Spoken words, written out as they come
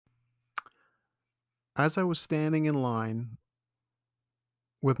As I was standing in line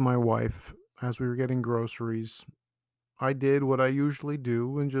with my wife as we were getting groceries, I did what I usually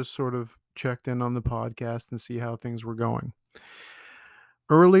do and just sort of checked in on the podcast and see how things were going.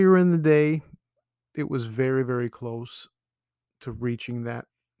 Earlier in the day, it was very, very close to reaching that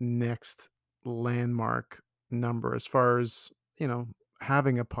next landmark number as far as, you know,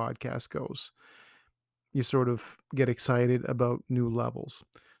 having a podcast goes. You sort of get excited about new levels.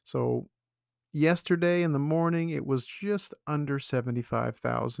 So yesterday in the morning, it was just under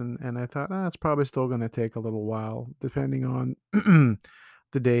 75,000, and I thought, "Ah, it's probably still gonna take a little while, depending on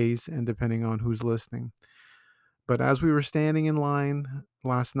the days and depending on who's listening." But as we were standing in line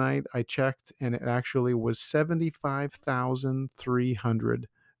last night, I checked, and it actually was 75,300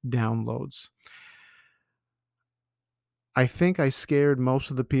 downloads. I think I scared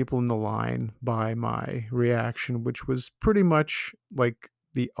most of the people in the line by my reaction, which was pretty much like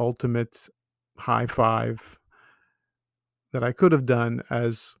the ultimate high five that I could have done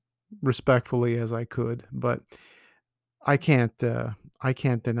as respectfully as I could, but I can't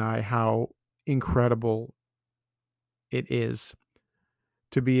deny how incredible it is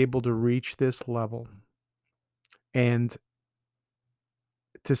to be able to reach this level, and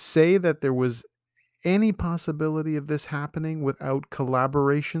to say that there was any possibility of this happening without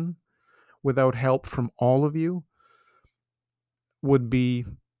collaboration, without help from all of you, would be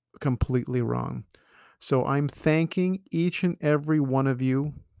completely wrong. So I'm thanking each and every one of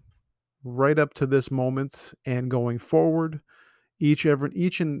you right up to this moment and going forward. Each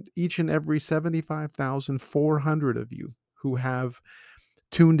and every 75,400 of you who have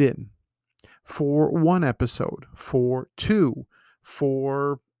tuned in for one episode, for two,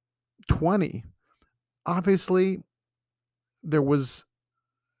 for 20. Obviously, there was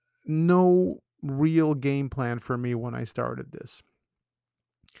no real game plan for me when I started this.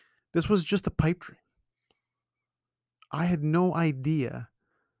 This was just a pipe dream. I had no idea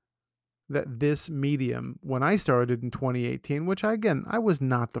that this medium, when I started in 2018, which I was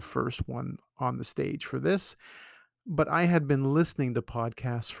not the first one on the stage for this, but I had been listening to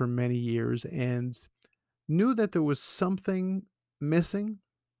podcasts for many years and knew that there was something missing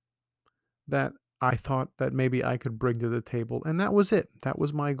that I thought that maybe I could bring to the table. And that was it. That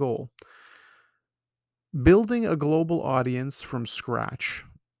was my goal. Building a global audience from scratch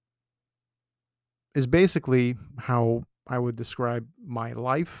is basically how I would describe my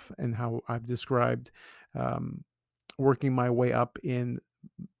life and how I've described um, working my way up in,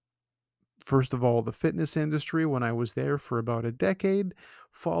 first of all, the fitness industry when I was there for about a decade,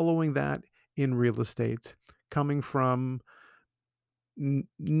 following that in real estate, coming from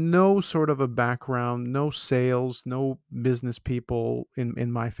no sort of a background, no sales, no business people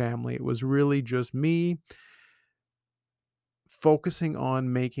in my family. It was really just me focusing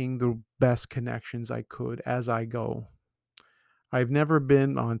on making the best connections I could as I go. I've never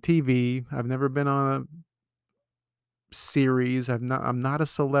been on TV. I've never been on a series. I'm not a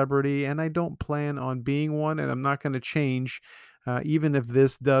celebrity, and I don't plan on being one, and I'm not going to change, even if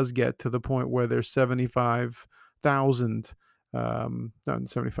this does get to the point where there's 75,000, not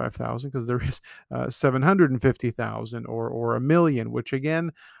 75,000, because there is 750,000 or a million, which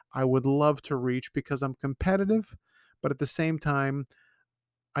again I would love to reach because I'm competitive, but at the same time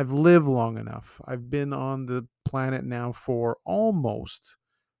I've lived long enough. I've been on the planet now for almost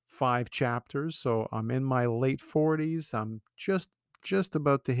 5 chapters, so I'm in my late 40s. I'm just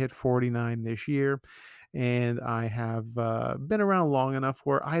about to hit 49 this year, and I have been around long enough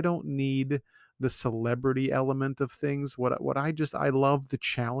where I don't need the celebrity element of things. I love the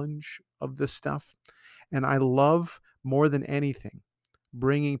challenge of this stuff, and I love more than anything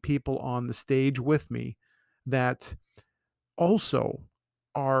bringing people on the stage with me that also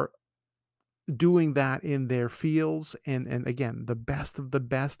are doing that in their fields, and again, the best of the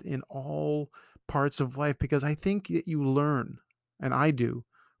best in all parts of life, because I think that you learn, and I do,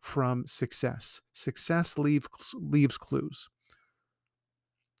 from success. Success leaves clues.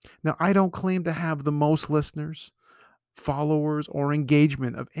 Now, I don't claim to have the most listeners, followers, or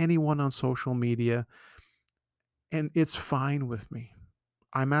engagement of anyone on social media, and it's fine with me.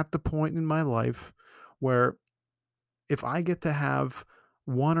 I'm at the point in my life where if I get to have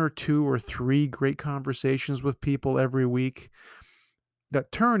one or two or three great conversations with people every week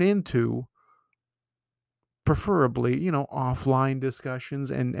that turn into, preferably, offline discussions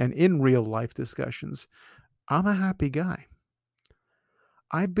and in real life discussions, I'm a happy guy.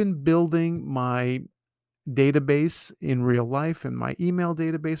 I've been building my database in real life and my email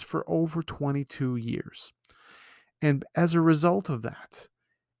database for over 22 years. And as a result of that,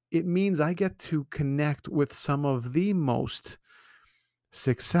 it means I get to connect with some of the most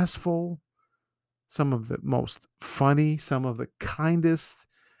successful, some of the most funny, some of the kindest,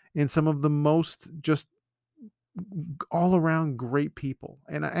 and some of the most just all around great people.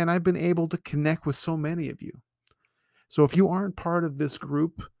 And I've been able to connect with so many of you. So if you aren't part of this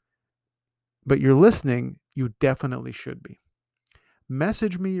group, but you're listening, you definitely should be.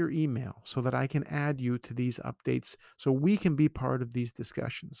 Message me your email so that I can add you to these updates so we can be part of these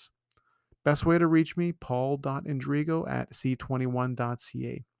discussions. Best way to reach me,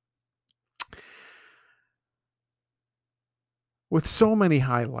 paul.indrigo@c21.ca. With so many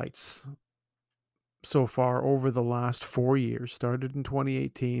highlights so far over the last 4 years, started in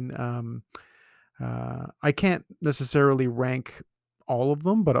 2018, I can't necessarily rank all of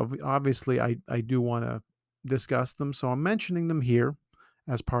them, but obviously I do want to discuss them. So I'm mentioning them here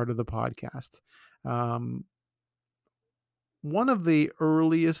as part of the podcast. Um, One of the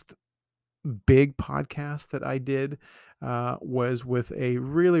earliest big podcasts that I did was with a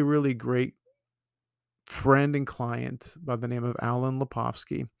really, really great friend and client by the name of Alan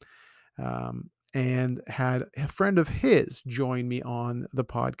Lepovsky. And had a friend of his join me on the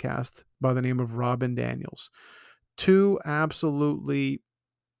podcast by the name of Robin Daniels. Two absolutely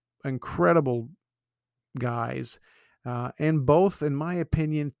incredible guys, and both, in my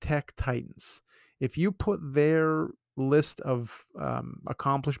opinion, tech titans. If you put their list of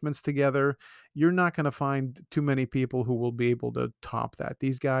accomplishments together, you're not going to find too many people who will be able to top that.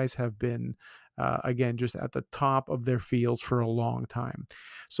 These guys have been, again, just at the top of their fields for a long time.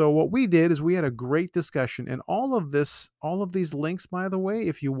 So what we did is we had a great discussion, and all of these links, by the way,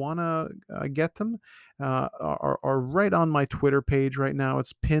 if you want to get them, are right on my Twitter page right now.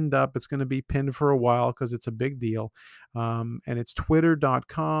 It's pinned up. It's going to be pinned for a while because it's a big deal. And it's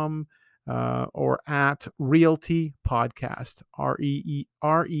twitter.com or at Realty Podcast, REALTY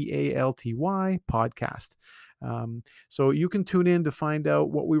podcast. So you can tune in to find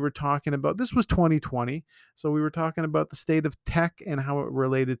out what we were talking about. This was 2020. So we were talking about the state of tech and how it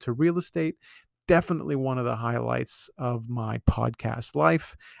related to real estate. Definitely one of the highlights of my podcast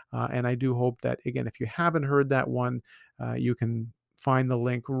life. And I do hope that, again, if you haven't heard that one, you can find the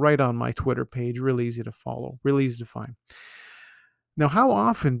link right on my Twitter page. Really easy to follow, really easy to find. Now, how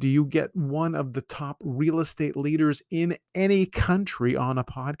often do you get one of the top real estate leaders in any country on a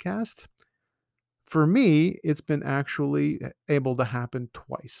podcast? For me, it's been actually able to happen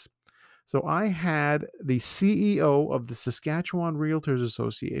twice. So I had the CEO of the Saskatchewan Realtors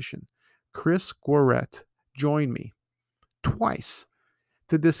Association, Chris Guaret, join me twice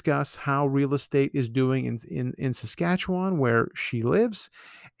to discuss how real estate is doing in Saskatchewan, where she lives,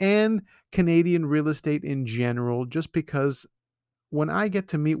 and Canadian real estate in general, just because when I get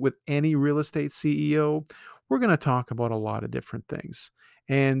to meet with any real estate CEO, we're going to talk about a lot of different things.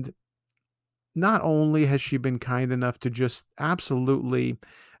 And not only has she been kind enough to just absolutely,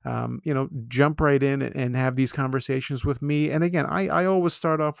 jump right in and have these conversations with me. And again, I always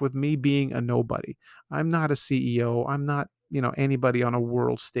start off with me being a nobody. I'm not a CEO. I'm not, anybody on a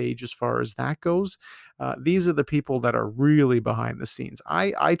world stage as far as that goes. These are the people that are really behind the scenes.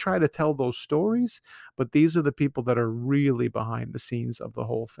 I try to tell those stories, but these are the people that are really behind the scenes of the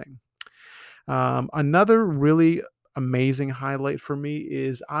whole thing. Another really amazing highlight for me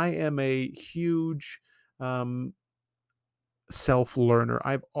is I am a huge um, self learner.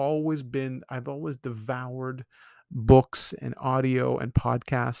 I've always devoured books and audio and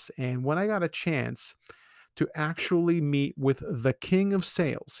podcasts. And when I got a chance to actually meet with the king of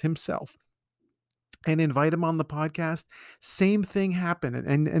sales himself and invite him on the podcast, same thing happened.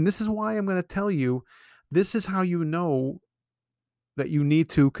 And this is why I'm going to tell you, this is how you know that you need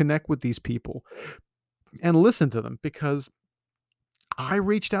to connect with these people and listen to them, because I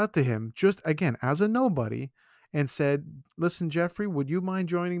reached out to him just again as a nobody and said, "Listen, Jeffrey, would you mind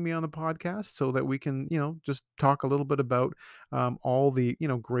joining me on the podcast so that we can, just talk a little bit about all the,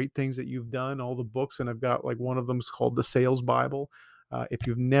 great things that you've done, all the books?" And I've got like one of them is called the Sales Bible. If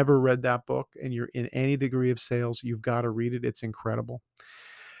you've never read that book and you're in any degree of sales, you've got to read it. It's incredible.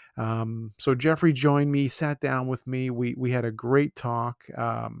 So Jeffrey joined me, sat down with me. We had a great talk.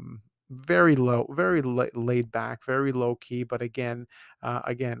 Very laid back, very low key, but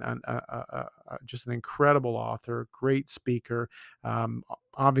just an incredible author, great speaker.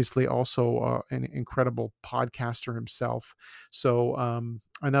 Obviously, also an incredible podcaster himself. So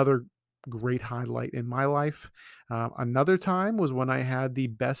another great highlight in my life. Another time was when I had the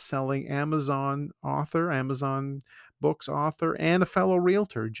best-selling Amazon Books author, and a fellow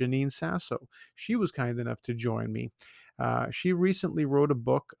realtor, Janine Sasso. She was kind enough to join me. She recently wrote a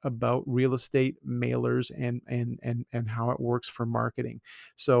book about real estate mailers and how it works for marketing.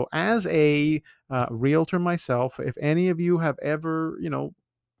 So, as a realtor myself, if any of you have ever,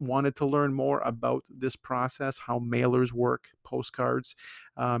 wanted to learn more about this process, how mailers work, postcards,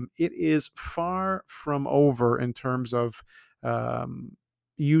 it is far from over in terms of um,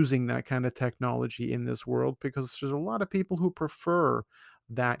 using that kind of technology in this world, because there's a lot of people who prefer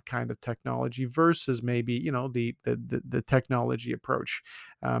that kind of technology versus maybe the technology approach.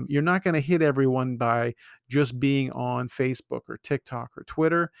 You're not going to hit everyone by just being on Facebook or TikTok or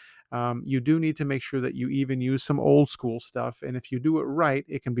Twitter. You do need to make sure that you even use some old school stuff. And if you do it right,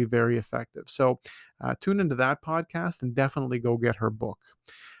 it can be very effective. So tune into that podcast and definitely go get her book.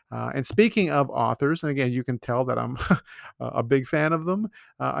 And speaking of authors, and again, you can tell that I'm a big fan of them.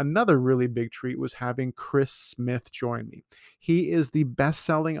 Another really big treat was having Chris Smith join me. He is the best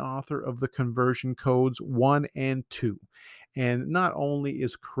selling author of the Conversion Codes 1 and 2. And not only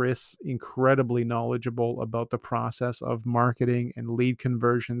is Chris incredibly knowledgeable about the process of marketing and lead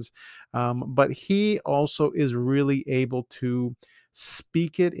conversions, but he also is really able to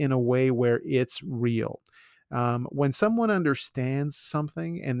speak it in a way where it's real. When someone understands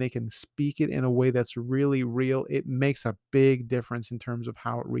something and they can speak it in a way that's really real, it makes a big difference in terms of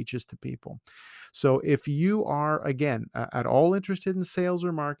how it reaches to people. So, if you are, again, at all interested in sales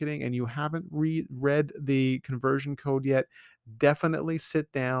or marketing and you haven't read the conversion code yet, definitely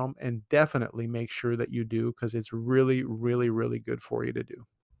sit down and definitely make sure that you do, because it's really, really, really good for you to do.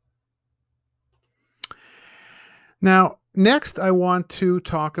 Now, next, I want to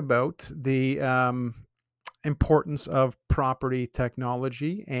talk about the importance of property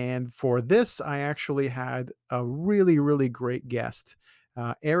technology. And for this, I actually had a really, really great guest,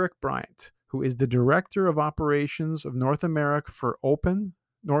 Eric Bryant, who is the Director of Operations of North America for Open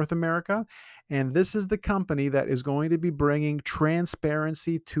North America. And this is the company that is going to be bringing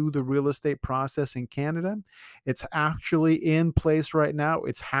transparency to the real estate process in Canada. It's actually in place right now,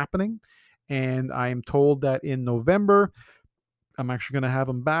 it's happening. And I am told that in November, I'm actually going to have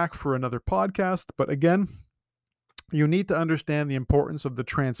him back for another podcast. But again, you need to understand the importance of the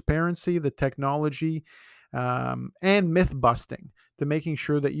transparency, the technology, and myth busting, to making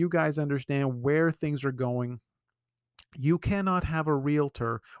sure that you guys understand where things are going. You cannot have a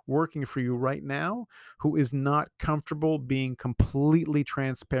realtor working for you right now who is not comfortable being completely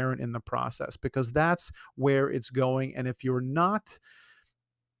transparent in the process, because that's where it's going. And if you're not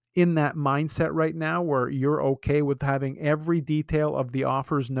in that mindset right now where you're okay with having every detail of the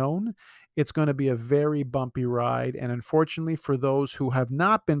offers known, it's going to be a very bumpy ride. And unfortunately, for those who have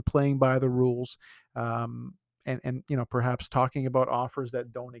not been playing by the rules, and perhaps talking about offers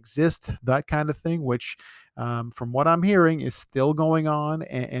that don't exist, that kind of thing, which from what I'm hearing is still going on,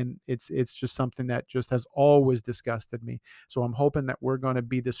 and it's just something that just has always disgusted me. So I'm hoping that we're going to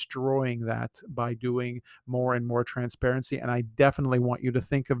be destroying that by doing more and more transparency. And I definitely want you to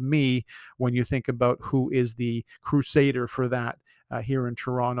think of me when you think about who is the crusader for that. Here in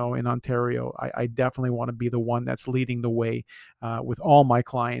Toronto, in Ontario, I definitely want to be the one that's leading the way, with all my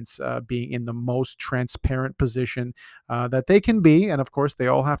clients being in the most transparent position that they can be. And of course, they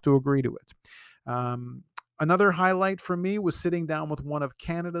all have to agree to it. Um, Another highlight for me was sitting down with one of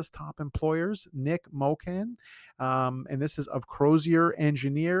Canada's top employers, Nick Mocan. And this is of Crozier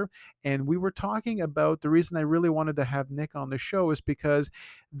Engineer. And we were talking about, the reason I really wanted to have Nick on the show is because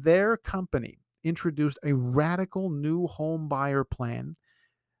their company introduced a radical new home buyer plan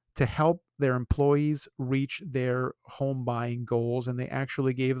to help their employees reach their home buying goals. And they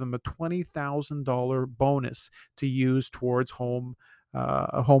actually gave them a $20,000 bonus to use towards home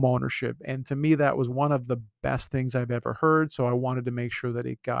ownership. And to me, that was one of the best things I've ever heard. So I wanted to make sure that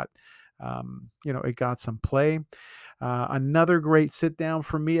it got some play. Another great sit down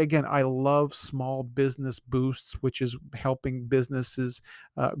for me. Again, I love small business boosts, which is helping businesses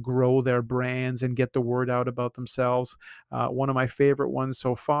grow their brands and get the word out about themselves. One of my favorite ones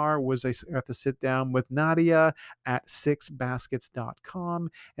so far was I got to sit down with Nadia at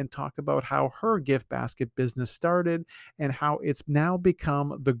sixbaskets.com and talk about how her gift basket business started and how it's now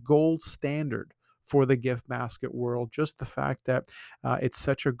become the gold standard for the gift basket world. Just the fact that it's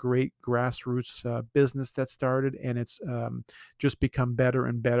such a great grassroots business that started, and it's just become better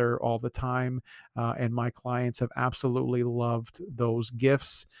and better all the time. And my clients have absolutely loved those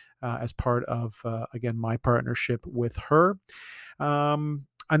gifts as part of, again, my partnership with her.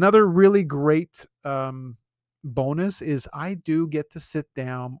 Another really great bonus is I do get to sit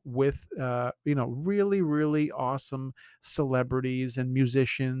down with really, really awesome celebrities and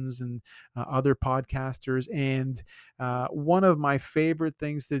musicians and other podcasters. And one of my favorite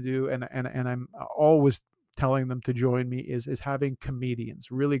things to do, and I'm always telling them to join me, is having comedians,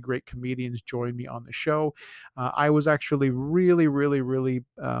 really great comedians, join me on the show. I was actually really, really, really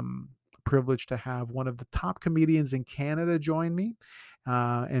privileged to have one of the top comedians in Canada join me.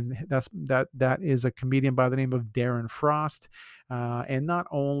 and that is a comedian by the name of Darren Frost. And not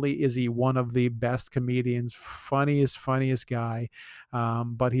only is he one of the best comedians, funniest guy,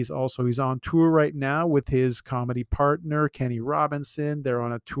 but he's on tour right now with his comedy partner Kenny Robinson. They're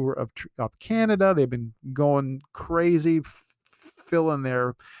on a tour of Canada. They've been going crazy, filling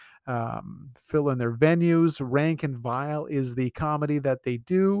their fill in their venues. Rank and Vile is the comedy that they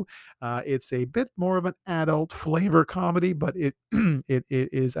do. It's a bit more of an adult flavor comedy, but it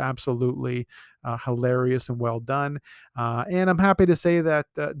is absolutely hilarious and well done. And I'm happy to say that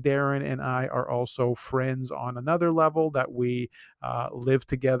Darren and I are also friends on another level, that we live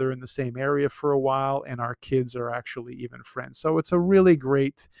together in the same area for a while, and our kids are actually even friends. So it's a really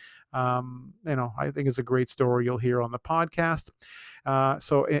great, I think it's a great story you'll hear on the podcast.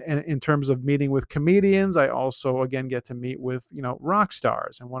 So in terms of meeting with comedians, I also again get to meet with rock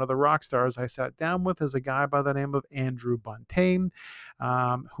stars, and one of the rock stars I sat down with is a guy by the name of Andrew Buntain,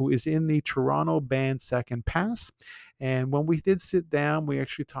 who is in the Toronto band Second Pass. And when we did sit down, we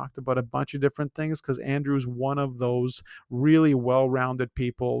actually talked about a bunch of different things, because Andrew's one of those really well-rounded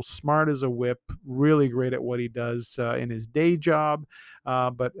people, smart as a whip, really great at what he does in his day job,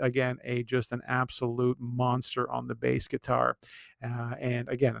 but again, just an absolute monster on the bass guitar. And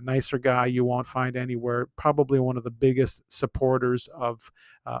again, a nicer guy you won't find anywhere. Probably one of the biggest supporters of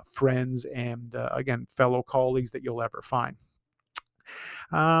friends and, again, fellow colleagues that you'll ever find.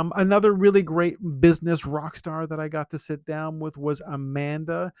 Another really great business rock star that I got to sit down with was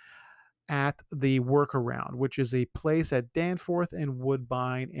Amanda at the Workaround, which is a place at Danforth and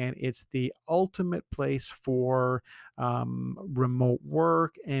Woodbine, and it's the ultimate place for remote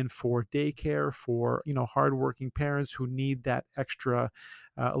work and for daycare for hardworking parents who need that extra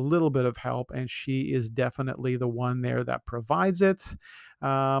a little bit of help, and she is definitely the one there that provides it.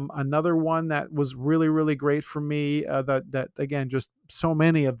 Another one that was really great for me, that again, just so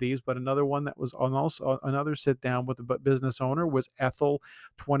many of these, but another one that was on also another sit down with a business owner was Ethel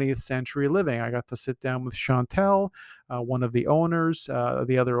 20th Century Living. I got to sit down with Chantel, one of the owners.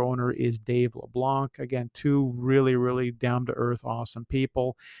 The other owner is Dave LeBlanc. Again, two really down to earth, awesome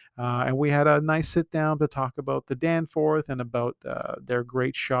people. And we had a nice sit down to talk about the Danforth and about their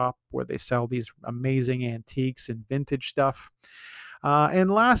great shop where they sell these amazing antiques and vintage stuff. And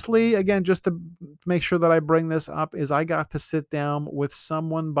lastly, again, just to make sure that I bring this up, is I got to sit down with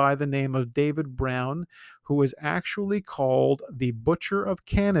someone by the name of David Brown, who is actually called the Butcher of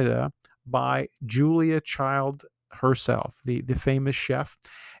Canada by Julia Child herself, the famous chef.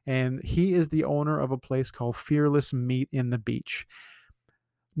 And he is the owner of a place called Fearless Meat in the Beach.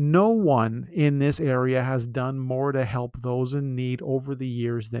 No one in this area has done more to help those in need over the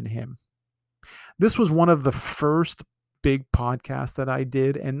years than him. This was one of the first big podcasts that I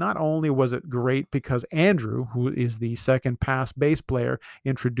did, and not only was it great because Andrew, who is the Second Pass bass player,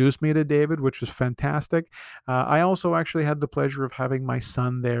 introduced me to David, which was fantastic. I also actually had the pleasure of having my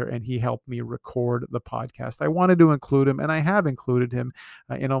son there, and he helped me record the podcast. I wanted to include him, and I have included him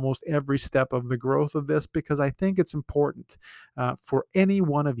in almost every step of the growth of this, because I think it's important for any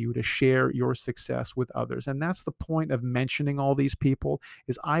one of you to share your success with others. And that's the point of mentioning all these people,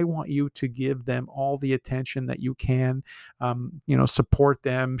 is I want you to give them all the attention that you can. Support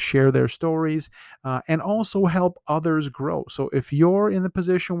them, share their stories, and also help others grow. So if you're in the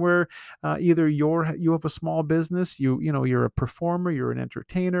position where either you have a small business, you're a performer, you're an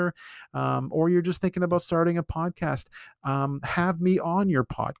entertainer, or you're just thinking about starting a podcast, have me on your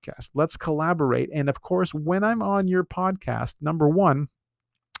podcast. Let's collaborate. And of course, when I'm on your podcast, number one,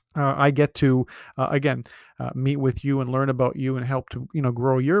 I get to again meet with you and learn about you and help to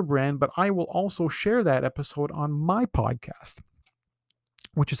grow your brand. But I will also share that episode on my podcast,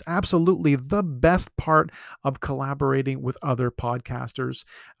 which is absolutely the best part of collaborating with other podcasters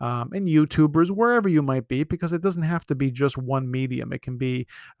and YouTubers, wherever you might be, because it doesn't have to be just one medium. It can be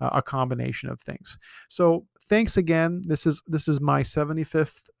a combination of things. So thanks again. This is my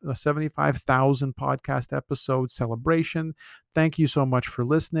 75,000 podcast episode celebration. Thank you so much for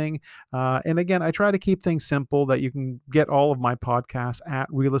listening. And again, I try to keep things simple, that you can get all of my podcasts at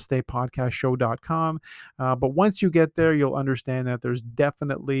realestatepodcastshow.com. But once you get there, you'll understand that there's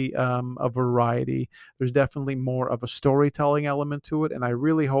definitely a variety. There's definitely more of a storytelling element to it. And I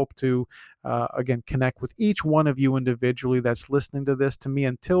really hope to, again, connect with each one of you individually that's listening to this, to me,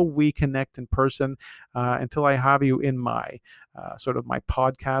 until we connect in person, until I have you in my sort of my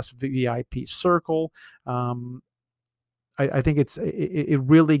podcast VIP circle. I think it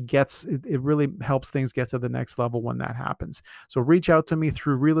really helps things get to the next level when that happens. So reach out to me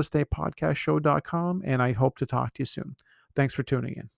through realestatepodcastshow.com, and I hope to talk to you soon. Thanks for tuning in.